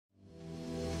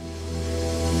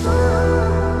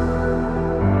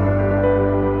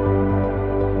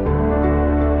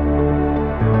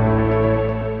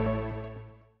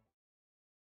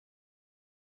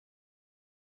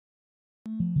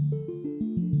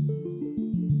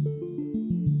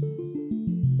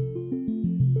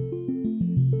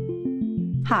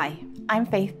Hi, I'm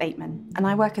Faith Bateman, and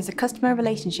I work as a Customer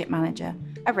Relationship Manager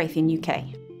at Raytheon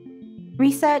UK.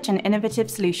 Research and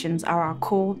innovative solutions are our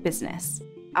core business.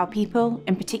 Our people,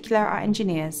 in particular our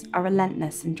engineers, are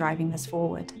relentless in driving this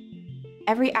forward.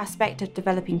 Every aspect of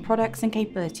developing products and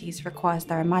capabilities requires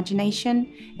their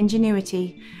imagination,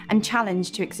 ingenuity, and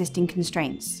challenge to existing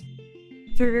constraints.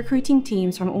 Through recruiting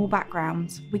teams from all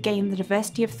backgrounds, we gain the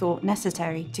diversity of thought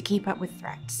necessary to keep up with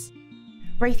threats.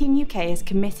 Raytheon UK is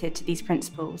committed to these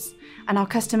principles, and our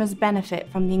customers benefit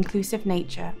from the inclusive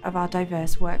nature of our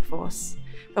diverse workforce.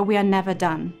 But we are never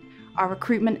done. Our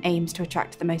recruitment aims to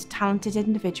attract the most talented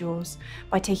individuals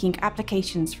by taking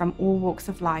applications from all walks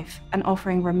of life and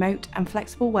offering remote and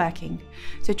flexible working,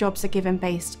 so jobs are given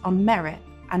based on merit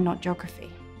and not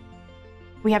geography.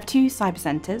 We have 2 cyber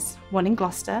centres, one in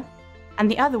Gloucester,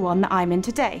 and the other one that I'm in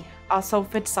today, our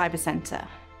Salford Cyber Centre.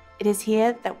 It is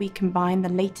here that we combine the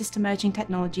latest emerging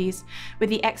technologies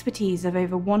with the expertise of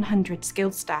over 100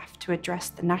 skilled staff to address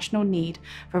the national need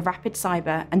for rapid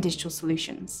cyber and digital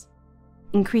solutions.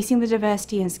 Increasing the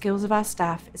diversity and skills of our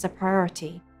staff is a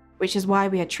priority, which is why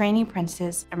we are training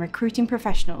apprentices and recruiting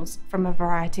professionals from a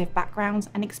variety of backgrounds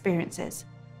and experiences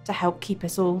to help keep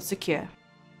us all secure.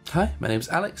 Hi, my name is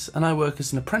Alex and I work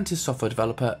as an apprentice software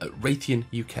developer at Raytheon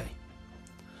UK.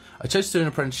 I chose to do an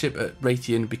apprenticeship at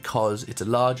Raytheon because it's a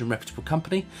large and reputable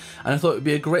company, and I thought it would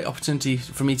be a great opportunity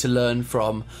for me to learn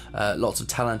from lots of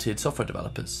talented software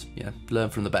developers,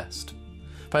 learn from the best.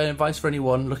 If I had advice for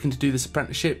anyone looking to do this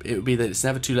apprenticeship, it would be that it's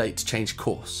never too late to change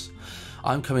course.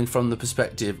 I'm coming from the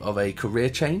perspective of a career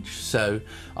change, so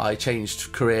I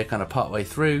changed career kind of partway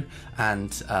through,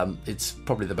 and it's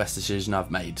probably the best decision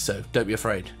I've made, so don't be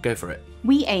afraid, go for it.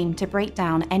 We aim to break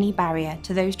down any barrier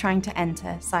to those trying to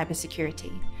enter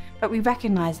cybersecurity, but we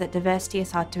recognise that diversity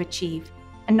is hard to achieve,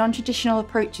 and non-traditional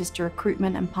approaches to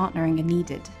recruitment and partnering are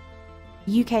needed.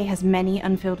 The UK has many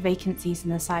unfilled vacancies in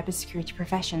the cybersecurity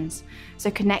professions, so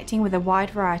connecting with a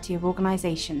wide variety of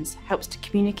organisations helps to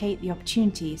communicate the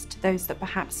opportunities to those that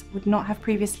perhaps would not have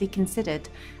previously considered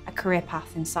a career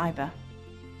path in cyber.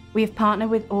 We have partnered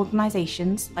with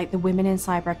organisations like the Women in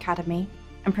Cyber Academy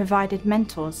and provided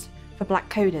mentors for Black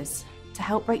coders to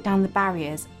help break down the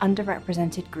barriers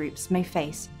underrepresented groups may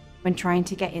face when trying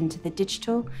to get into the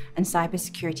digital and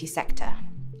cybersecurity sector.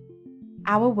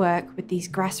 Our work with these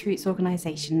grassroots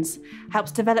organisations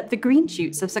helps develop the green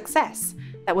shoots of success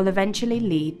that will eventually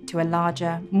lead to a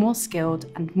larger, more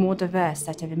skilled and more diverse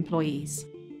set of employees.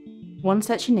 One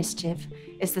such initiative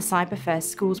is the Cyber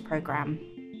First Schools programme.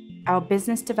 Our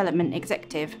business development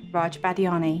executive, Raj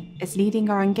Badiani, is leading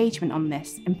our engagement on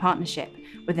this in partnership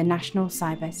with the National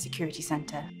Cyber Security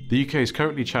Centre. The UK is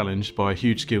currently challenged by a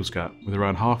huge skills gap, with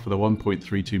around half of the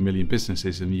 1.32 million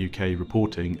businesses in the UK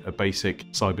reporting a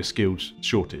basic cyber skills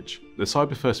shortage. The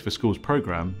Cyber First for Schools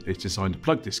programme is designed to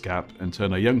plug this gap and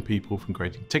turn our young people from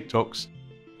creating TikToks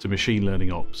to machine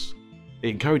learning ops. It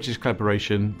encourages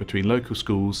collaboration between local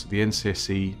schools, the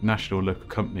NCSC, national and local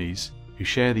companies who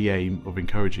share the aim of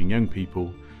encouraging young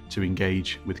people to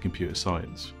engage with computer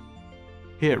science.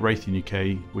 Here at Raytheon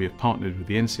UK, we have partnered with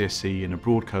the NCSC and a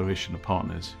broad coalition of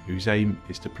partners whose aim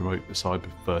is to promote the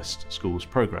Cyber First Schools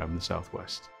programme in the South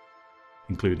West,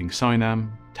 including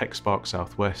Cynam, TechSpark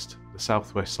Southwest, the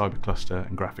Southwest Cyber Cluster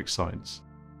and Graphics Science.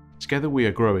 Together we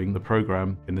are growing the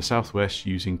programme in the South West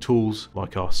using tools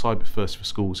like our Cyber First for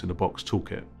Schools in a Box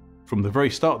toolkit. From the very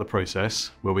start of the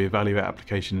process, where we evaluate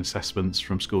application assessments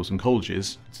from schools and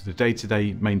colleges, to the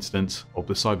day-to-day maintenance of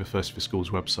the Cyber First for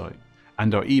Schools website,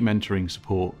 and our e-mentoring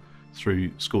support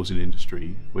through Schools in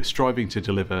Industry, we're striving to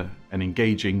deliver an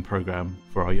engaging programme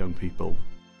for our young people.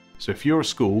 So if you're a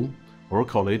school or a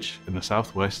college in the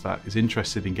South West that is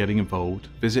interested in getting involved,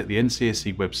 visit the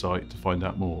NCSC website to find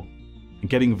out more, and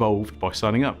get involved by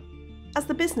signing up. As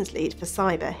the business lead for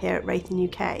cyber here at Raytheon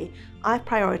UK, I've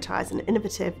prioritised an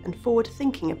innovative and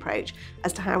forward-thinking approach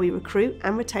as to how we recruit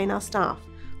and retain our staff.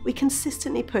 We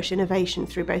consistently push innovation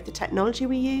through both the technology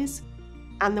we use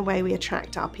and the way we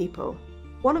attract our people.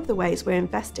 One of the ways we're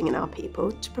investing in our people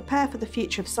to prepare for the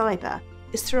future of cyber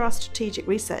is through our strategic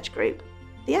research group.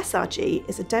 The SRG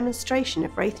is a demonstration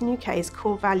of Raytheon UK's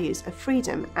core values of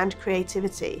freedom and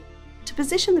creativity. To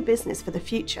position the business for the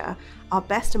future, our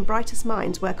best and brightest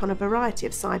minds work on a variety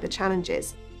of cyber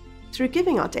challenges. Through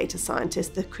giving our data scientists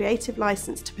the creative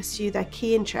license to pursue their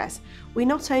key interests, we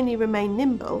not only remain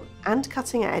nimble and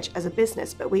cutting edge as a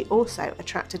business, but we also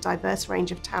attract a diverse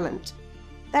range of talent.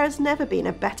 There has never been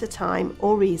a better time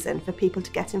or reason for people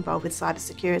to get involved with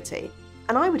cybersecurity,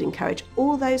 and I would encourage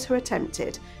all those who are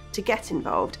tempted to get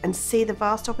involved and see the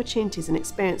vast opportunities and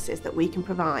experiences that we can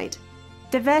provide.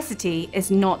 Diversity is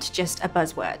not just a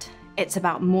buzzword. It's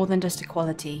about more than just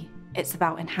equality. It's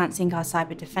about enhancing our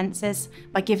cyber defences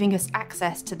by giving us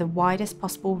access to the widest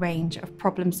possible range of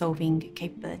problem-solving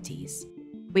capabilities.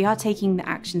 We are taking the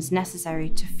actions necessary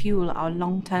to fuel our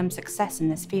long-term success in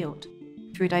this field.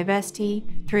 Through diversity,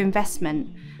 through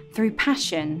investment, through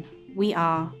passion, we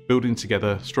are building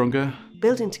together stronger,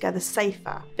 building together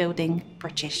safer, building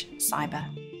British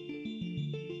cyber.